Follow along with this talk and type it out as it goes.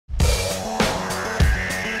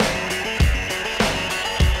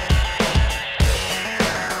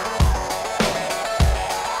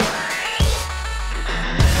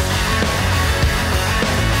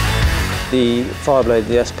The Fireblade,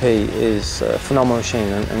 the SP, is a phenomenal machine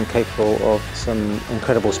and capable of some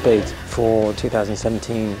incredible speeds. For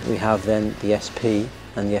 2017 we have then the SP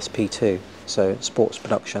and the SP2, so sports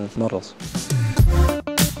production models.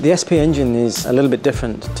 The SP engine is a little bit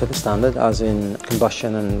different to the standard, as in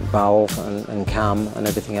combustion and valve and cam and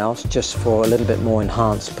everything else, just for a little bit more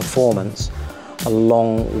enhanced performance,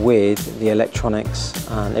 along with the electronics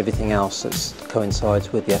and everything else that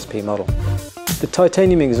coincides with the SP model. The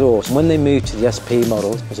titanium exhaust, when they moved to the SP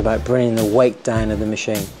models, was about bringing the weight down of the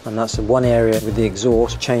machine, and that's the one area with the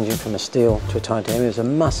exhaust changing from a steel to a titanium. It was a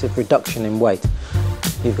massive reduction in weight.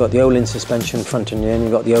 You've got the Öhlins suspension front and rear, and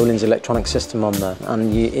you've got the Öhlins electronic system on there.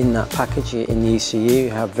 And in that package, in the ECU, you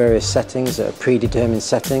have various settings that are predetermined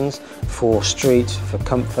settings for street, for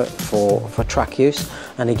comfort, for track use.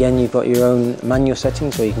 And again, you've got your own manual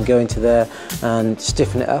settings where you can go into there and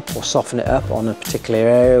stiffen it up or soften it up on a particular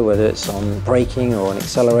area, whether it's on braking or on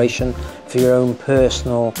acceleration, for your own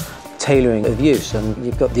personal tailoring of use. And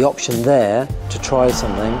you've got the option there to try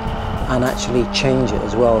something and actually change it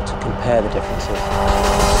as well to compare the differences.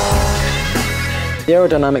 The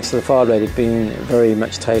aerodynamics of the Fireblade have been very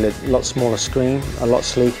much tailored. A lot smaller screen, a lot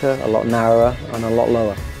sleeker, a lot narrower and a lot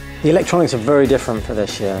lower. The electronics are very different for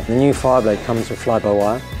this year. The new Fireblade comes with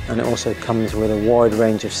fly-by-wire, and it also comes with a wide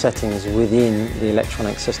range of settings within the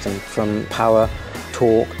electronic system, from power,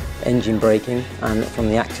 torque, engine braking, and from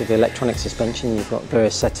the active electronic suspension you've got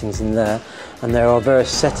various settings in there, and there are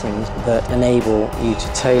various settings that enable you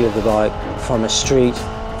to tailor the bike from a street,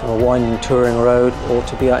 from a winding touring road, or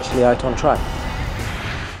to be actually out on track.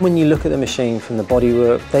 When you look at the machine from the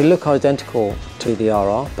bodywork, they look identical to the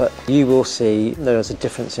RR, but you will see there's a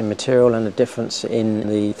difference in material and a difference in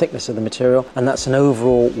the thickness of the material, and that's an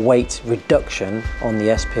overall weight reduction on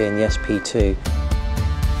the SP and the SP2.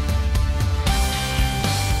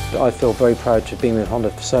 I feel very proud to have been with Honda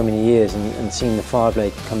for so many years and seen the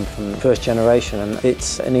Fireblade come from the first generation, and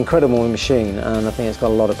it's an incredible machine, and I think it's got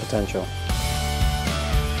a lot of potential.